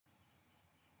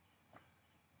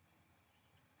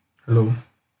Hello,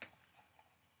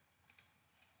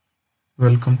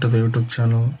 welcome to the YouTube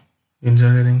channel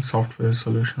Engineering Software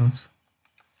Solutions.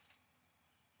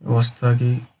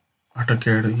 ಹೊಸದಾಗಿ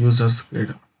AutoCAD users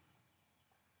guide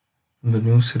ಒಂದು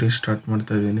new series start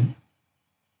ಮಾಡ್ತಾ ಇದ್ದೀನಿ.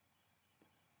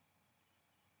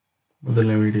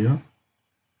 ಮೊದಲನೇ ವಿಡಿಯೋ.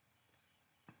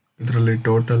 ಇದರಲ್ಲಿ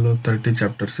ಟೋಟಲ್ 30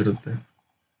 ಚಾಪ್ಟರ್ಸ್ ಇರುತ್ತೆ.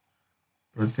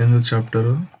 ಪ್ರತಿಯೊಂದು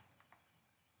ಚಾಪ್ಟರು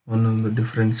ಒಂದೊಂದು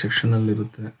ಡಿಫ್ರೆಂಟ್ ಸೆಕ್ಷನ್ ಅಲ್ಲಿ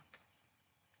ಇರುತ್ತೆ.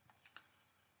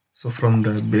 ಸೊ ಫ್ರಮ್ ದ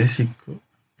ಬೇಸಿಕ್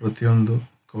ಪ್ರತಿಯೊಂದು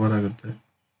ಕವರ್ ಆಗುತ್ತೆ.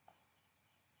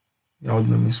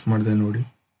 ಯಾವ್ದನ್ನ ಮಿಸ್ ಮಾಡಿದೆ ನೋಡಿ.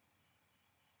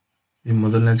 ಈ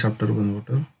ಮೊದಲನೇ ಚಾಪ್ಟರ್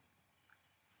ಬಂದ್ಬಿಟ್ಟು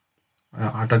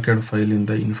AutoCAD ಫೈಲ್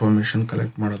ಇಂದ ಇನ್ಫಾರ್ಮೇಶನ್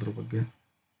ಕಲೆಕ್ಟ್ ಮಾಡೋದ್ರ ಬಗ್ಗೆ.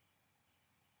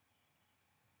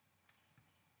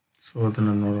 ಸೊ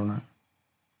ಅದನ್ನ ನೋಡೋಣ.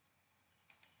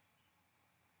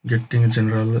 Getting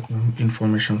general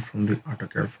information from the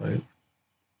AutoCAD file.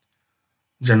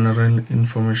 General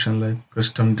information like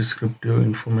custom descriptive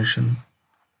information,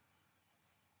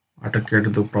 AutoCAD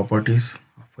ದು ಪ್ರಾಪರ್ಟೀಸ್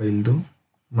ಫೈಲ್ದು,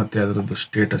 ಮತ್ತೆ ಅದರದ್ದು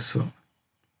ಸ್ಟೇಟಸ್,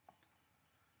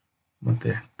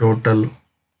 ಮತ್ತೆ ಟೋಟಲ್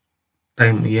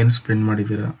ಟೈಮ್ ಏನು ಸ್ಪೆಂಡ್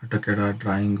ಮಾಡಿದ್ದೀರಾ AutoCAD ಆ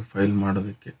ಡ್ರಾಯಿಂಗ್ ಫೈಲ್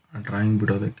ಮಾಡೋದಕ್ಕೆ, ಆ ಡ್ರಾಯಿಂಗ್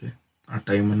ಬಿಡೋದಕ್ಕೆ, ಆ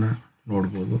ಟೈಮನ್ನು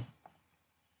ನೋಡ್ಬೋದು.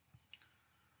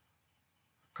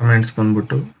 ಕಮೆಂಟ್ಸ್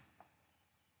ಬಂದ್ಬಿಟ್ಟು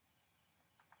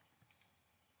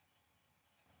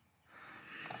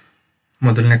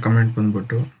ಮೊದಲನೇ ಕಮೆಂಟ್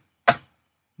ಬಂದ್ಬಿಟ್ಟು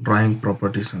ಡ್ರಾಯಿಂಗ್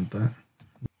ಪ್ರಾಪರ್ಟೀಸ್ ಅಂತ.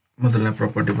 ಮೊದಲನೇ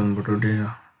ಪ್ರಾಪರ್ಟಿ ಬಂದ್ಬಿಟ್ಟು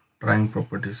ಡ್ರಾಯಿಂಗ್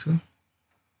ಪ್ರಾಪರ್ಟೀಸ್.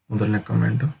 ಮೊದಲನೇ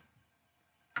ಕಮೆಂಟ್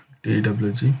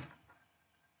DWGPORPS.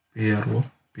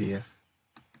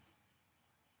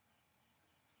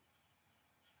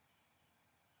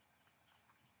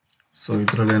 ಸೊ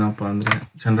ಇದರಲ್ಲಿ ಏನಪ್ಪ ಅಂದರೆ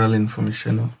general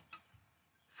information,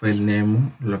 file name,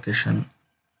 location,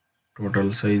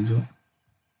 total size,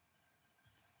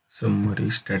 summary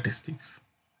statistics,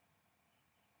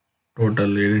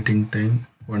 total editing time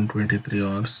 123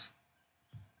 hours.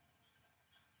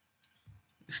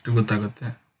 ಇಷ್ಟು ಗೊತ್ತಾಗುತ್ತೆ.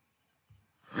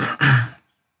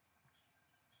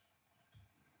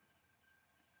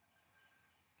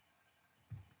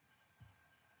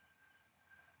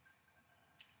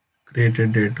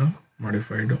 ಕ್ರಿಯೇಟೆಡ್ ಡೇಟಾ,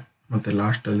 ಮಾಡಿಫೈಡ್, ಮತ್ತು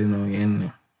ಲಾಸ್ಟಲ್ಲಿ ನಾವು ಏನು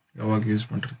ಯಾವಾಗ ಯೂಸ್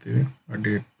ಮಾಡಿರ್ತೀವಿ ಆ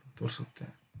ಡೇಟ್ ತೋರಿಸುತ್ತೆ.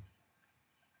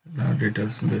 ಎಲ್ಲ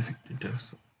ಡೀಟೇಲ್ಸ್, ಬೇಸಿಕ್ ಡೀಟೇಲ್ಸ್.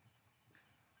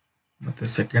 ಮತ್ತು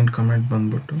ಸೆಕೆಂಡ್ ಕಮೆಂಟ್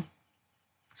ಬಂದ್ಬಿಟ್ಟು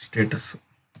ಸ್ಟೇಟಸ್,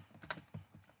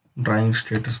 ಡ್ರಾಯಿಂಗ್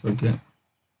ಸ್ಟೇಟಸ್ ಬಗ್ಗೆ.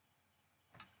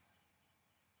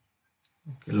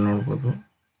 ಇಲ್ಲಿ ನೋಡ್ಬೋದು.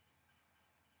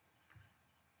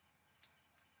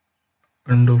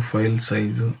 ಅಂಡು ಫೈಲ್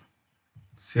ಸೈಜು,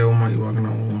 ಇವಾಗ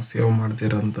ನಾವು ಸೇವ್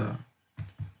ಮಾಡ್ತಿರೋಂಥ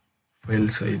ಫೈಲ್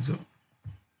ಸೈಜು,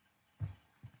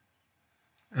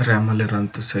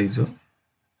 ರ್ಯಾಮಲ್ಲಿರೋಂಥ ಸೈಜು,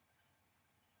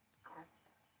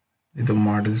 ಇದು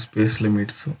ಮಾಡಲ್ ಸ್ಪೇಸ್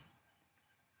ಲಿಮಿಟ್ಸು,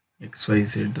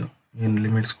 XYZ ಏನು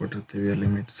ಲಿಮಿಟ್ಸ್ ಕೊಟ್ಟಿರ್ತೀವಿ ಆ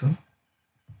ಲಿಮಿಟ್ಸು,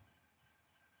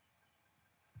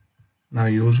 ನಾವು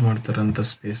ಯೂಸ್ ಮಾಡ್ತಾರಂಥ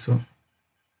ಸ್ಪೇಸು,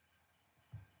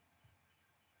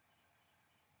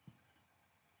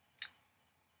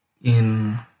 ಏನು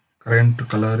ಕರೆಂಟ್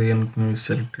ಕಲರ್ ಏನು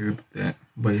ಸೆಲೆಕ್ಟ್ ಇರುತ್ತೆ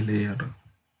ಬೈ ಲೇಯರ್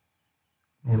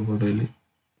ನೋಡ್ಬೋದು. ಇಲ್ಲಿ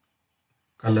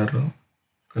colour,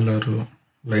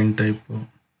 line type,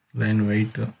 line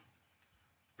weight,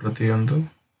 ಪ್ರತಿಯೊಂದು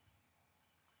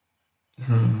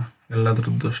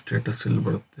ಎಲ್ಲದರದ್ದು ಸ್ಟೇಟಸ್ ಇಲ್ಲಿ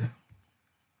ಬರುತ್ತೆ.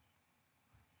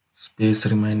 Space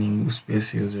remaining, space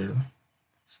used,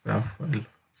 ಸ್ಪ್ಯಾಪ್ file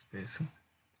space,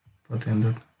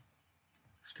 ಪ್ರತಿಯೊಂದು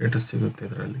ಸ್ಟೇಟಸ್ ಸಿಗುತ್ತೆ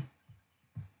ಇದರಲ್ಲಿ.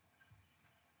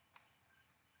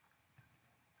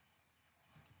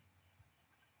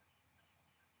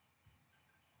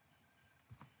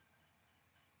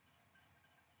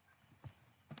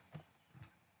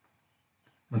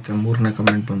 ಮತ್ತು ಮೂರನೇ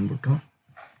ಕಮೆಂಟ್ ಬಂದ್ಬಿಟ್ಟು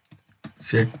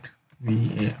set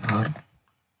VAR,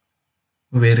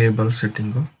 variable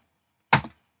setting.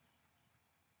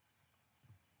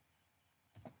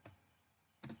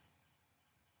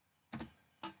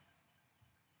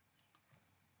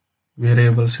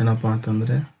 Variables ಏನಪ್ಪ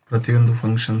ಅಂತಂದರೆ ಪ್ರತಿಯೊಂದು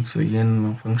ಫಂಕ್ಷನ್ಸ್,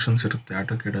 ಏನು ಫಂಕ್ಷನ್ಸ್ ಇರುತ್ತೆ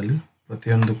AutoCAD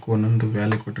ಪ್ರತಿಯೊಂದಕ್ಕೂ ಒಂದೊಂದು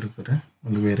ವ್ಯಾಲ್ಯೂ ಕೊಟ್ಟಿರ್ತಾರೆ,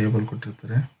 ಒಂದು ವೇರಿಯೇಬಲ್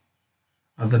ಕೊಟ್ಟಿರ್ತಾರೆ.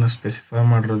 ಅದನ್ನು ಸ್ಪೆಸಿಫೈ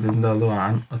ಮಾಡಿರೋದ್ರಿಂದ ಅದು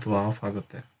ಆನ್ ಅಥವಾ ಆಫ್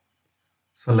ಆಗುತ್ತೆ.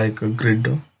 ಸೊ ಲೈಕ್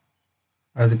ಗ್ರಿಡ್,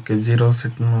 ಅದಕ್ಕೆ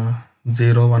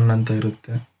 0 1 ಅಂತ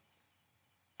ಇರುತ್ತೆ.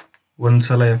 ಒಂದು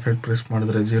ಸಲ ಎಫೆಕ್ಟ್ ಪ್ರೆಸ್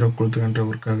ಮಾಡಿದ್ರೆ 0 ಕುಳಿತುಕೊಂಡ್ರೆ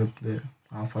ವರ್ಕ್ ಆಗುತ್ತೆ,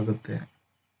 ಆಫ್ ಆಗುತ್ತೆ.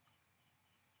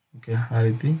 ಓಕೆ, ಆ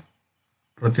ರೀತಿ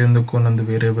ಪ್ರತಿಯೊಂದಕ್ಕೂ ಒಂದೊಂದು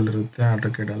ವೇರಿಯೇಬಲ್ ಇರುತ್ತೆ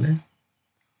AutoCAD.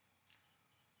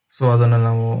 ಸೊ ಅದನ್ನು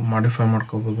ನಾವು ಮಾಡಿಫೈ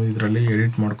ಮಾಡ್ಕೋಬೋದು, ಇದರಲ್ಲಿ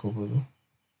ಎಡಿಟ್ ಮಾಡ್ಕೋಬೋದು.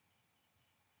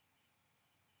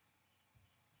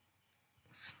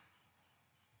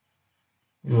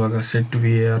 ಇವಾಗ ಸೆಟ್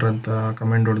VAR ಅಂತ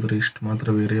ಕಮೆಂಟ್ ಹೊಡೆದ್ರೆ ಇಷ್ಟು ಮಾತ್ರ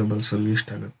ವೇರಿಯೇಬಲ್ಸ್ ಅಲ್ಲಿ ಇಷ್ಟ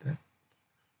ಆಗುತ್ತೆ.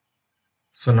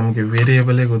 ಸೊ ನಮಗೆ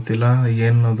ವೇರಿಯೇಬಲೇ ಗೊತ್ತಿಲ್ಲ,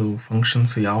 ಏನದು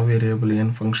ಫಂಕ್ಷನ್ಸ್, ಯಾವ ವೇರಿಯೇಬಲ್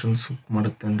ಏನು ಫಂಕ್ಷನ್ಸ್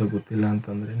ಮಾಡುತ್ತೆ ಅಂತ ಗೊತ್ತಿಲ್ಲ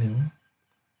ಅಂತಂದರೆ ನೀವು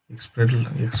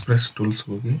ಎಕ್ಸ್ಪ್ರೆಸ್ ಟೂಲ್ಸ್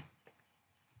ಹೋಗಿ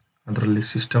ಅದರಲ್ಲಿ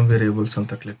ಸಿಸ್ಟಮ್ ವೇರಿಯೇಬಲ್ಸ್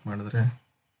ಅಂತ ಕ್ಲಿಕ್ ಮಾಡಿದ್ರೆ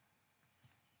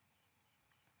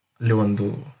ಅಲ್ಲಿ ಒಂದು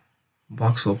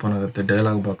ಬಾಕ್ಸ್ ಓಪನ್ ಆಗುತ್ತೆ,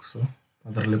 ಡೈಲಾಗ್ ಬಾಕ್ಸು.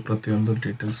 ಅದರಲ್ಲಿ ಪ್ರತಿಯೊಂದು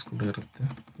ಡೀಟೇಲ್ಸ್ ಕೂಡ ಇರುತ್ತೆ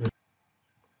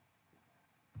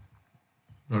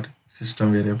ನೋಡಿ.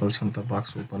 ಸಿಸ್ಟಮ್ ವೇರಿಯೇಬಲ್ಸ್ ಅಂತ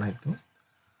ಬಾಕ್ಸ್ ಓಪನ್ ಆಯಿತು.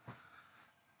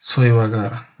 ಸೊ ಇವಾಗ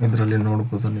ಇದರಲ್ಲಿ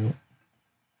ನೋಡ್ಬೋದು ನೀವು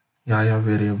ಯಾವ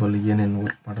ವೇರಿಯೇಬಲ್ ಏನೇನು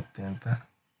ವರ್ಕ್ ಮಾಡುತ್ತೆ ಅಂತ.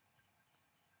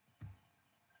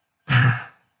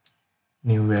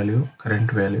 New value,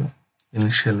 current value,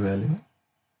 initial value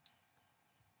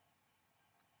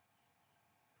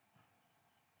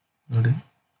ನೋಡಿ.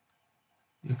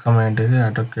 ಈ ಕಮಾಂಡಿಗೆ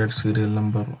ಆಟೋಕ್ಯಾಡ್ ಸೀರಿಯಲ್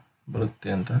ನಂಬರ್ ಬರುತ್ತೆ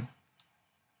ಅಂತ,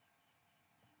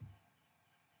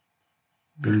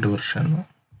 build version.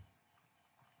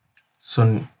 So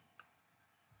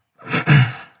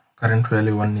current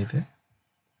value 1 ಇದೆ,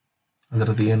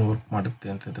 ಅದರದ್ದು ಏನು ವರ್ಕ್ ಮಾಡುತ್ತೆ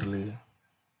ಅಂತ ಇದರಲ್ಲಿ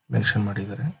ಮೆನ್ಷನ್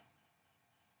ಮಾಡಿದ್ದಾರೆ.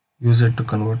 Use it to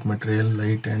convert material,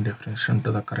 light and ಡಿಫ್ರೆನ್ಷನ್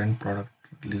to the current product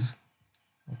release.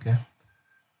 Okay,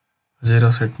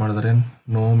 0 set ಮಾಡಿದರೆ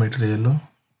no material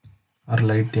R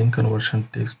lighting conversion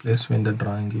takes place when the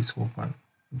drawing is open.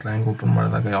 Drawing open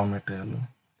ಮಾಡಿದಾಗ ಯಾವ ಮೆಟೀರಿಯಲ್ಲು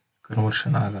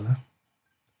ಕನ್ವರ್ಷನ್ ಆಗಲ್ಲ.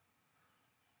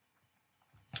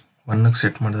 1ಗೆ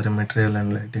set ಮಾಡಿದರೆ material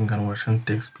and lighting conversion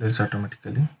takes place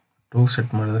automatically. 2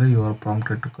 set ಮಾಡಿದರೆ you are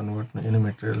prompted to convert any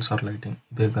materials R lighting.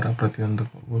 ಇದೇ ಥರ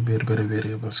ಪ್ರತಿಯೊಂದಕ್ಕೂ ಬೇರೆ ಬೇರೆ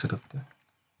ವೇರಿಯೇಬಲ್ಸ್ ಇರುತ್ತೆ,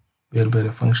 ಬೇರೆ ಬೇರೆ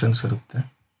ಫಂಕ್ಷನ್ಸ್ ಇರುತ್ತೆ.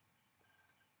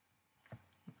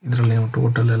 ಇದರಲ್ಲಿ ನೀವು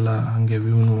ಟೋಟಲ್ ಎಲ್ಲ ಹಾಗೆ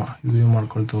ವ್ಯೂ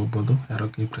ಮಾಡ್ಕೊಳ್ತಾ ಹೋಗ್ಬೋದು, ಯಾರೋ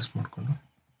ಕೀ ಪ್ರೆಸ್ ಮಾಡಿಕೊಂಡು.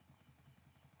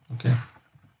 ಓಕೆ,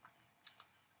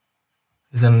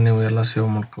 ಇದನ್ನು ನೀವು ಎಲ್ಲ ಸೇವ್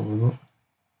ಮಾಡ್ಕೋಬೋದು,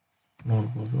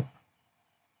 ನೋಡ್ಬೋದು.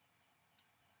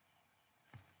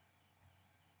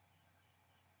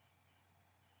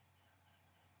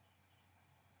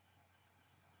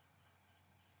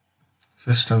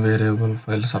 System variable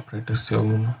file separate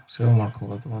save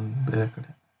ಮಾಡ್ಕೋಬೋದು ಒಂದು ಬೇರೆ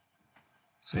ಕಡೆ.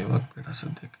 ಸೇವ್ ಆಗಬೇಡ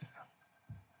ಸದ್ಯಕ್ಕೆ.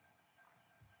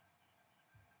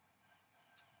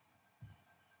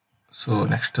 ಸೊ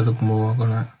ನೆಕ್ಸ್ಟ್ ಅದಕ್ಕೆ ಮೂವ್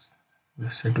ಆಗೋಣ.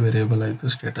 ಸೆಟ್ ವೇರಿಯೇಬಲ್ ಆಯಿತು,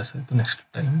 ಸ್ಟೇಟಸ್ ಆಯಿತು, ನೆಕ್ಸ್ಟ್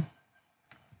ಟೈಮ್.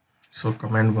 ಸೊ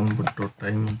ಕಮೆಂಟ್ ಬಂದ್ಬಿಟ್ಟು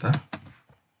ಟೈಮ್ ಅಂತ.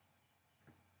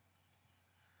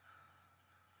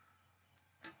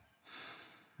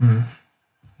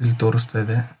 ಇಲ್ಲಿ ತೋರಿಸ್ತಾ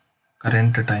ಇದೆ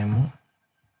ಕರೆಂಟ್ ಟೈಮು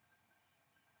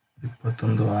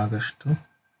 21 ಆಗಸ್ಟ್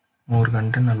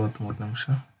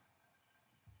 3:43.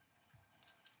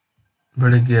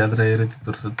 ಬೆಳಿಗ್ಗೆ ಆದರೆ ಈ ರೀತಿ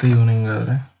ತೋರಿಸುತ್ತೆ, ಈವ್ನಿಂಗ್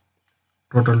ಆದರೆ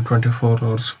ಟೋಟಲ್ 24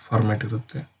 hours ಫಾರ್ಮ್ಯಾಟ್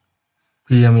ಇರುತ್ತೆ.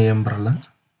 PM AM ಬರಲ್ಲ,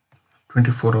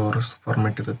 24 hours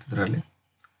ಫಾರ್ಮ್ಯಾಟ್ ಇರುತ್ತೆ ಇದರಲ್ಲಿ.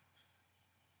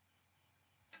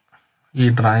 ಈ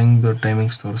ಡ್ರಾಯಿಂಗ್ದು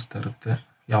ಟೈಮಿಂಗ್ಸ್ ತೋರಿಸ್ತಾ ಇರುತ್ತೆ,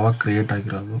 ಯಾವಾಗ ಕ್ರಿಯೇಟ್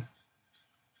ಆಗಿರೋದು,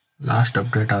 ಲಾಸ್ಟ್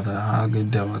ಅಪ್ಡೇಟ್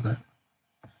ಆಗಿದ್ದು ಯಾವಾಗ,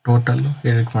 ಟೋಟಲ್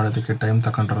ಎಡಿಟ್ ಮಾಡೋದಕ್ಕೆ ಟೈಮ್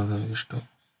ತಗೊಂಡಿರೋದು ಎಷ್ಟು,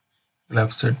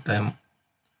 website time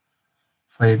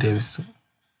 5 days.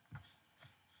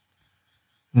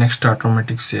 Next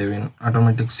automatic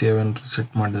save in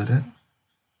set ಮಾಡಿದರೆ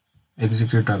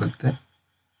ಎಕ್ಸಿಕ್ಯೂಟ್ ಆಗುತ್ತೆ.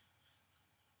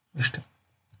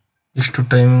 ಇಷ್ಟು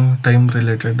ಟೈಮ್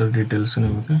ರಿಲೇಟೆಡ್ ಡೀಟೇಲ್ಸ್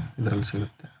ನಿಮಗೆ ಇದರಲ್ಲಿ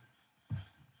ಸಿಗುತ್ತೆ.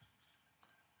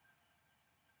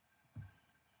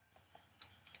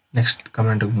 ನೆಕ್ಸ್ಟ್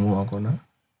ಕಮೆಂಟಿಗೆ ಮೂವ್ ಆಗೋಣ.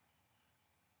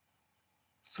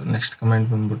 ಸೊ ನೆಕ್ಸ್ಟ್ ಕಮೆಂಟ್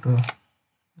ಬಂದ್ಬಿಟ್ಟು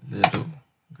ಇದು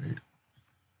guide.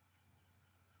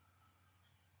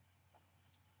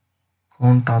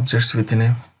 Count objects within A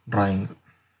drawing.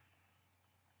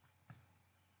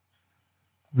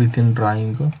 Within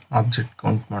drawing object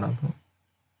count ಮಾಡೋದು.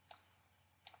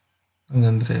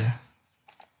 ಹಂಗಂದರೆ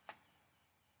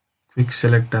ಕ್ವಿಕ್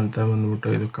ಸೆಲೆಕ್ಟ್ ಅಂತ ಬಂದ್ಬಿಟ್ಟು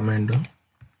ಇದು ಕಮೆಂಡು.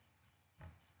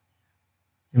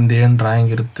 ನಿಮ್ದು ಏನು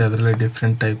ಡ್ರಾಯಿಂಗ್ ಇರುತ್ತೆ ಅದರಲ್ಲಿ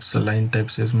different types line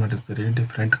types use ಮಾಡಿರ್ತೀರಿ,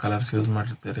 different colours use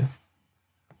ಮಾಡಿರ್ತೀರಿ,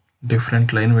 different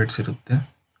line weights ಇರುತ್ತೆ.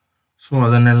 ಸೊ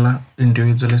ಅದನ್ನೆಲ್ಲ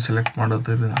ಇಂಡಿವಿಜುವಲಿ ಸೆಲೆಕ್ಟ್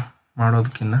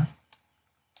ಮಾಡೋದಕ್ಕಿಂತ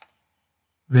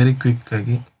ವೆರಿ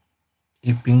ಕ್ವಿಕ್ಕಾಗಿ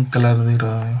ಈ pink ಕಲರ್ದಿರೋ,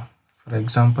 for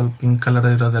example pink colour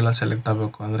ಇರೋದೆಲ್ಲ ಸೆಲೆಕ್ಟ್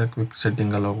ಆಗಬೇಕು ಅಂದರೆ ಕ್ವಿಕ್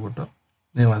ಸೆಟ್ಟಿಂಗಲ್ಲಿ ಹೋಗ್ಬಿಟ್ಟು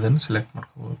ನೀವು ಅದನ್ನು ಸೆಲೆಕ್ಟ್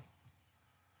ಮಾಡ್ಕೋಬೋದು.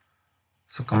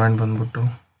 ಸೊ ಕಮೆಂಟ್ ಬಂದ್ಬಿಟ್ಟು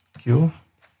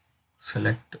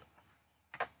QSELECT,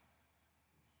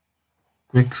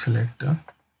 ಕ್ವಿಕ್ ಸೆಲೆಕ್ಟ್.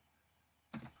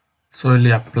 ಸೊ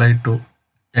ಇಲ್ಲಿ ಅಪ್ಲೈ ಟು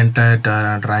ಎಂಟೈರ್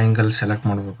ಡ್ರಾಯಿಂಗಲ್ಲಿ ಸೆಲೆಕ್ಟ್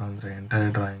ಮಾಡಬೇಕು ಅಂದರೆ ಎಂಟೈರ್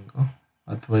ಡ್ರಾಯಿಂಗು,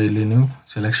 ಅಥವಾ ಇಲ್ಲಿ ನೀವು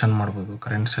ಸೆಲೆಕ್ಷನ್ ಮಾಡ್ಬೋದು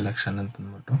ಕರೆಂಟ್ ಸೆಲೆಕ್ಷನ್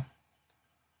ಅಂತಂದ್ಬಿಟ್ಟು.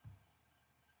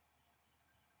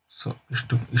 ಸೊ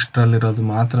ಇಷ್ಟರಲ್ಲಿರೋದು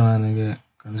ಮಾತ್ರ ನನಗೆ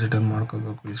ಕನ್ಸಿಡರ್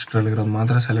ಮಾಡ್ಕೋಬೇಕು, ಇಷ್ಟರಲ್ಲಿರೋದು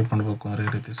ಮಾತ್ರ ಸೆಲೆಕ್ಟ್ ಮಾಡಬೇಕು ಅಂದರೆ ಈ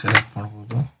ರೀತಿ ಸೆಲೆಕ್ಟ್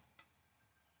ಮಾಡ್ಬೋದು.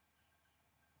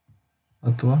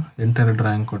 ಅಥವಾ ಎಂಟೈರ್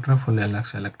ಡ್ರಾಯಿಂಗ್ ಕೊಟ್ಟರೆ ಫುಲ್ ಎಲ್ಲ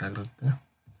ಸೆಲೆಕ್ಟ್ ಆಗಿರುತ್ತೆ.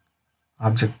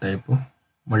 Object type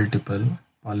multiple,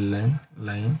 ಪಾಲಿಲೈನ್,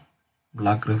 line,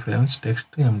 block reference,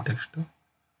 text, text.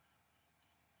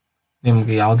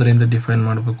 ನಿಮಗೆ ಯಾವುದರಿಂದ ಡಿಫೈನ್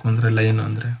ಮಾಡಬೇಕು ಅಂದರೆ ಲೈನ್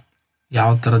ಅಂದರೆ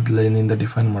ಯಾವ ಥರದ ಲೈನಿಂದ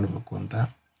ಡಿಫೈನ್ ಮಾಡಬೇಕು ಅಂತ,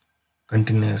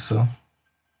 ಕಂಟಿನ್ಯೂಯಸ್ಸು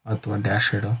ಅಥವಾ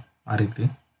ಡ್ಯಾಶೆಡು ಆ ರೀತಿ.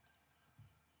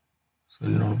 ಸೊ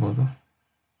ಇಲ್ಲಿ ನೋಡ್ಬೋದು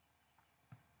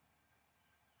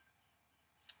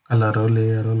colour,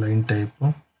 layer, line type.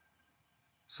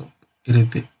 So ಈ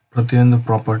ರೀತಿ ಪ್ರತಿಯೊಂದು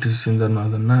ಪ್ರಾಪರ್ಟೀಸಿಂದನೂ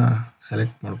ಅದನ್ನು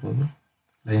ಸೆಲೆಕ್ಟ್ ಮಾಡ್ಬೋದು.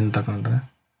 ಲೈನ್ ತಗೊಂಡ್ರೆ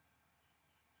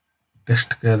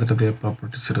ಟೆಸ್ಟ್ಗೆ ಅದರದ್ದೇ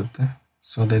ಪ್ರಾಪರ್ಟೀಸ್ ಇರುತ್ತೆ.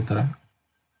 ಸೊ ಅದೇ ಥರ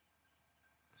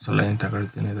ಸೊ ಲೈನ್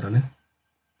ತಗೊಳ್ತೀನಿ ಇದರಲ್ಲಿ.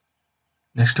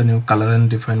 ನೆಕ್ಸ್ಟ್ ನೀವು ಕಲರನ್ನು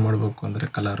ಡಿಫೈನ್ ಮಾಡಬೇಕು ಅಂದರೆ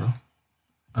ಕಲರು,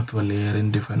 ಅಥವಾ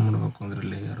ಲೇಯರನ್ನು ಡಿಫೈನ್ ಮಾಡಬೇಕು ಅಂದರೆ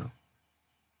ಲೇಯರು,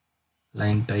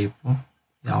 ಲೈನ್ ಟೈಪು,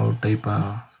 ಯಾವ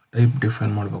ಟೈಪ್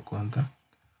ಡಿಫೈನ್ ಮಾಡಬೇಕು ಅಂತ.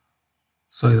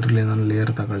 ಸೊ ಇದರಲ್ಲಿ ನಾನು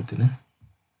ಲೇಯರ್ ತಗೊಳ್ತೀನಿ.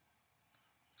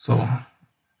 ಸೊ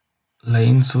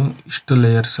ಲೈನ್ಸು ಇಷ್ಟು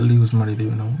ಲೇಯರ್ಸಲ್ಲಿ ಯೂಸ್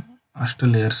ಮಾಡಿದ್ದೀವಿ ನಾವು. ಅಷ್ಟು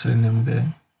ಲೇಯರ್ಸಲ್ಲಿ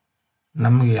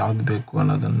ನಮಗೆ ಯಾವುದು ಬೇಕು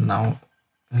ಅನ್ನೋದನ್ನು ನಾವು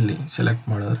ಇಲ್ಲಿ ಸೆಲೆಕ್ಟ್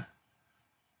ಮಾಡಿದ್ರೆ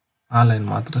ಆ ಲೈನ್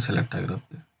ಮಾತ್ರ ಸೆಲೆಕ್ಟ್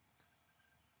ಆಗಿರುತ್ತೆ.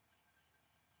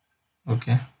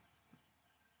 ಓಕೆ,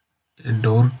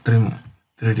 ಡೋರ್ ಟ್ರಿಮ್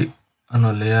 3D ಅನ್ನೋ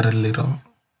ಲೇಯರಲ್ಲಿರೋ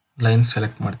ಲೈನ್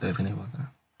ಸೆಲೆಕ್ಟ್ ಮಾಡ್ತಾ ಇದ್ದೀನಿ ಇವಾಗ.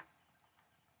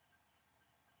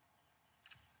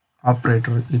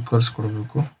 ಆಪ್ರೇಟರ್ ಈಕ್ವಲ್ಸ್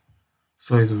ಕೊಡಬೇಕು.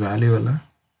 ಸೊ ಇದು ವ್ಯಾಲ್ಯೂ ಅಲ್ಲ.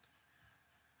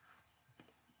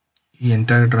 ಈ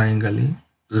ಎಂಟೈರ್ ಡ್ರಾಯಿಂಗಲ್ಲಿ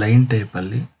ಲೈನ್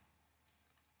ಟೈಪಲ್ಲಿ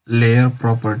ಲೇಯರ್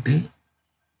ಪ್ರಾಪರ್ಟಿ,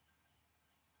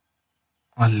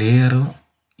 ಆ ಲೇಯರು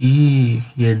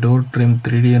ಈ ಡೋರ್ ಟ್ರಿಮ್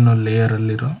 3D ಅನ್ನೋ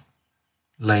ಲೇಯರಲ್ಲಿರೋ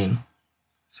ಲೈನ್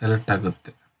ಸೆಲೆಕ್ಟ್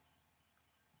ಆಗುತ್ತೆ.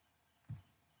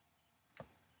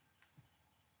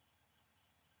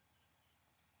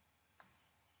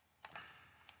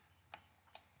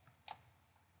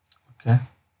 ಓಕೆ,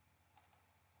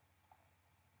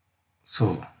 ಸೊ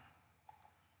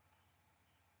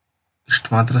ಇಷ್ಟು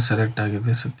ಮಾತ್ರ ಸೆಲೆಕ್ಟ್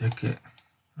ಆಗಿದೆ ಸದ್ಯಕ್ಕೆ.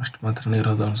 ಅಷ್ಟು ಮಾತ್ರ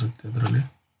ಇರೋದು ಅನಿಸುತ್ತೆ ಇದರಲ್ಲಿ.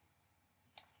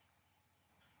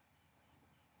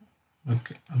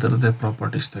 ಓಕೆ, ಅದರದ್ದೇ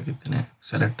ಪ್ರಾಪರ್ಟೀಸ್ ತೆಗಿತೀನಿ,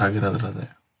 ಸೆಲೆಕ್ಟ್ ಆಗಿರೋದ್ರದ್ದೇ.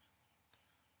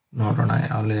 ನೋಡೋಣ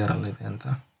ಯಾವ ಲೇಯರಲ್ಲಿದೆ ಅಂತ.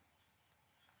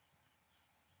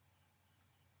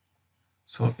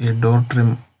 ಸೊ ಈ ಡೋರ್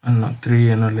ಟ್ರಿಮ್ ಅನ್ನೋ 3D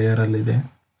ಅನ್ನೋ ಲೇಯರಲ್ಲಿದೆ,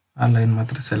 ಆ ಲೈನ್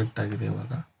ಮಾತ್ರ ಸೆಲೆಕ್ಟ್ ಆಗಿದೆ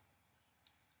ಇವಾಗ.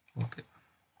 ಓಕೆ,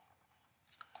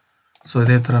 ಸೊ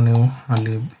ಇದೇ ಥರ ನೀವು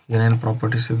ಅಲ್ಲಿ ಏನೇನು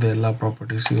ಪ್ರಾಪರ್ಟೀಸ್ ಇದೆ ಎಲ್ಲ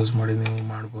ಪ್ರಾಪರ್ಟೀಸ್ ಯೂಸ್ ಮಾಡಿ ನೀವು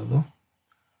ಮಾಡ್ಬೋದು.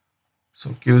 ಸೊ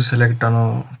QSELECT ಅನ್ನೋ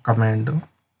ಕಮ್ಯಾಂಡು,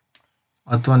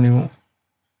 ಅಥವಾ ನೀವು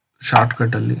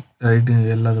ಶಾರ್ಟ್ಕಟ್ಟಲ್ಲಿ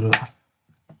ಎಲ್ಲಾದರೂ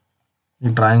ಈ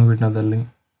ಡ್ರಾಯಿಂಗ್ ವಿಂಡೋದಲ್ಲಿ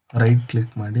ರೈಟ್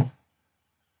ಕ್ಲಿಕ್ ಮಾಡಿ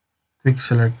ಕ್ವಿಕ್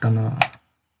ಸೆಲೆಕ್ಟ್ ಅನ್ನೋ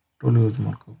ಟೂಲ್ ಯೂಸ್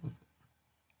ಮಾಡ್ಕೋಬೋದು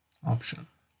option.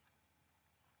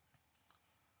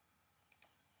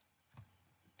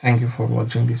 Thank you for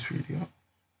watching this video.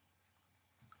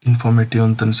 Informative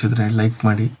ಅಂತ ಅನಿಸಿದರೆ ಲೈಕ್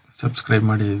ಮಾಡಿ, ಸಬ್ಸ್ಕ್ರೈಬ್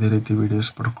ಮಾಡಿ, ಇದೇ ರೀತಿ ವೀಡಿಯೋಸ್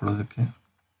ಪಡ್ಕೊಳ್ಳೋದಕ್ಕೆ,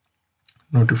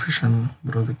 ನೋಟಿಫಿಕೇಷನ್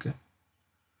ಬರೋದಕ್ಕೆ.